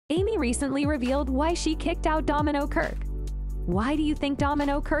Amy recently revealed why she kicked out Domino Kirke. Why do you think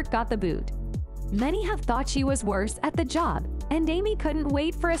Domino Kirke got the boot? Many have thought she was worse at the job, and Amy couldn't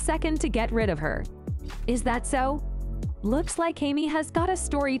wait for a second to get rid of her. Is that so? Looks like Amy has got a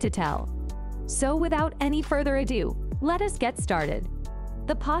story to tell. So without any further ado, let us get started.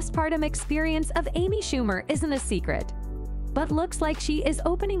 The postpartum experience of Amy Schumer isn't a secret, but looks like she is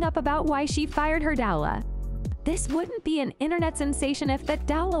opening up about why she fired her doula. This wouldn't be an internet sensation if that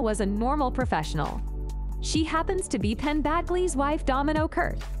doula was a normal professional. She happens to be Penn Badgley's wife, Domino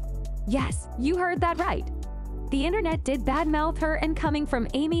Kirke. Yes, you heard that right. The internet did badmouth her, and coming from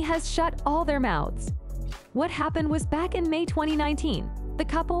Amy has shut all their mouths. What happened was back in May 2019, the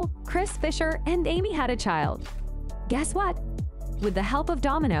couple, Chris Fisher and Amy, had a child. Guess what? With the help of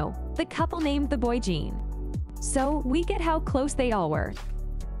Domino, the couple named the boy Gene. So we get how close they all were.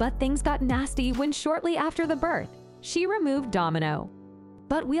 But things got nasty when shortly after the birth, she removed Domino.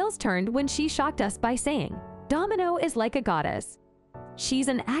 But wheels turned when she shocked us by saying, Domino is like a goddess. She's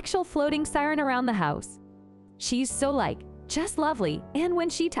an actual floating siren around the house. She's so just lovely, and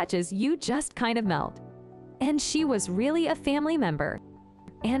when she touches you just kind of melt. And she was really a family member.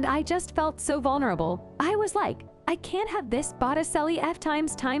 And I just felt so vulnerable. I was like, I can't have this Botticelli F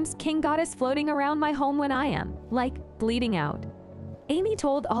times King goddess floating around my home when I am, bleeding out. Amy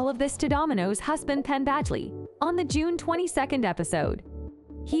told all of this to Domino's husband Penn Badgley on the June 22nd episode.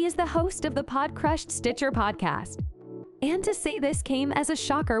 He is the host of the Pod-Crushed Stitcher podcast. And to say this came as a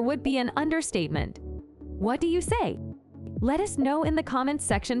shocker would be an understatement. What do you say? Let us know in the comments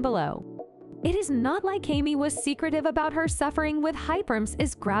section below. It is not like Amy was secretive about her suffering with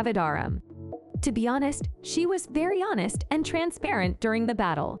hyperemesis gravidarum. To be honest, she was very honest and transparent during the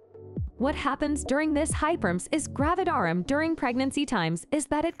battle. What happens during this hyperemesis gravidarum during pregnancy times is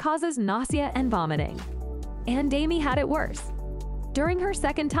that it causes nausea and vomiting. And Amy had it worse. During her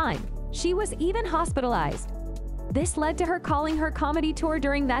second time, she was even hospitalized. This led to her calling her comedy tour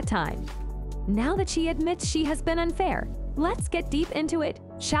during that time. Now that she admits she has been unfair, let's get deep into it,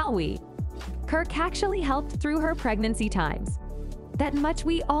 shall we? Kirke actually helped through her pregnancy times. That much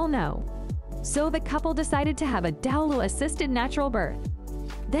we all know. So the couple decided to have a doula-assisted natural birth.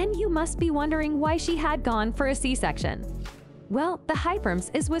 Then you must be wondering why she had gone for a C-section. Well, the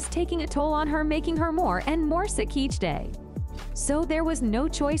hyperemesis was taking a toll on her, making her more and more sick each day. So there was no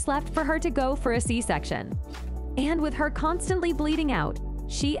choice left for her to go for a C-section. And with her constantly bleeding out,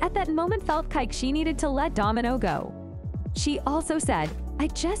 she at that moment felt like she needed to let Domino go. She also said, I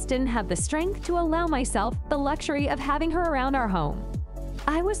just didn't have the strength to allow myself the luxury of having her around our home.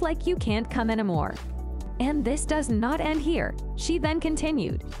 I was like, you can't come anymore. And this does not end here, she then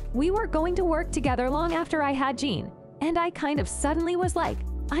continued. We were going to work together long after I had Gene, and I kind of suddenly was like,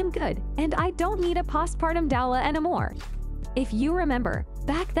 I'm good, and I don't need a postpartum doula anymore. If you remember,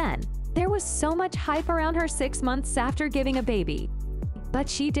 back then, there was so much hype around her 6 months after giving a baby. But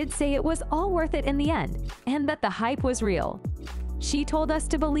she did say it was all worth it in the end, and that the hype was real. She told us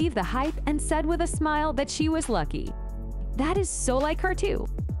to believe the hype and said with a smile that she was lucky. That is so like her too.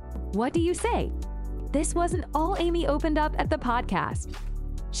 What do you say? This wasn't all Amy opened up at the podcast.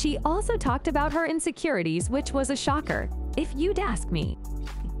 She also talked about her insecurities, which was a shocker, if you'd ask me.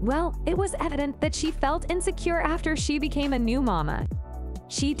 Well, it was evident that she felt insecure after she became a new mama.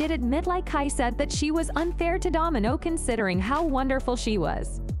 She did admit, like I said, that she was unfair to Domino considering how wonderful she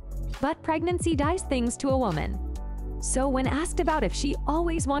was. But pregnancy does things to a woman. So when asked about if she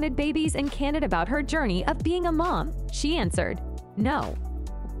always wanted babies and candid about her journey of being a mom, she answered, no.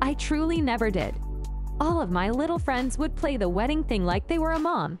 I truly never did. All of my little friends would play the wedding thing like they were a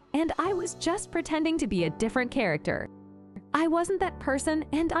mom, and I was just pretending to be a different character. I wasn't that person,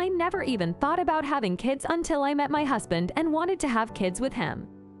 and I never even thought about having kids until I met my husband and wanted to have kids with him.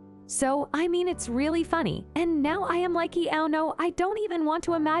 So, I mean, it's really funny, and now I am like, no, I don't even want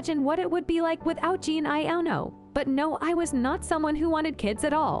to imagine what it would be like without Gene, no. But no, I was not someone who wanted kids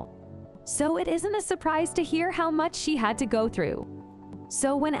at all. So it isn't a surprise to hear how much she had to go through.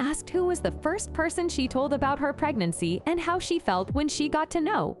 So when asked who was the first person she told about her pregnancy and how she felt when she got to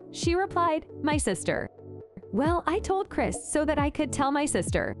know, she replied, my sister. Well, I told Chris so that I could tell my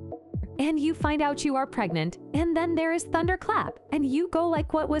sister. And you find out you are pregnant, and then there is thunderclap, and you go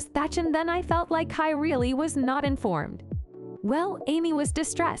like, what was that? And then I felt like I really was not informed. Well, Amy was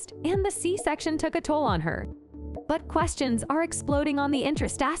distressed, and the C-section took a toll on her. But questions are exploding on the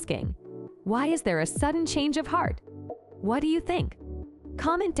interest, asking, why is there a sudden change of heart? What do you think?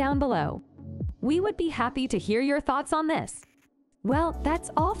 Comment down below. We would be happy to hear your thoughts on this. Well,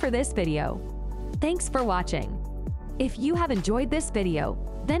 that's all for this video. Thanks for watching. If you have enjoyed this video,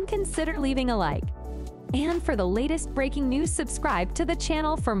 then consider leaving a like. And for the latest breaking news, subscribe to the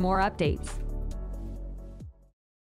channel for more updates.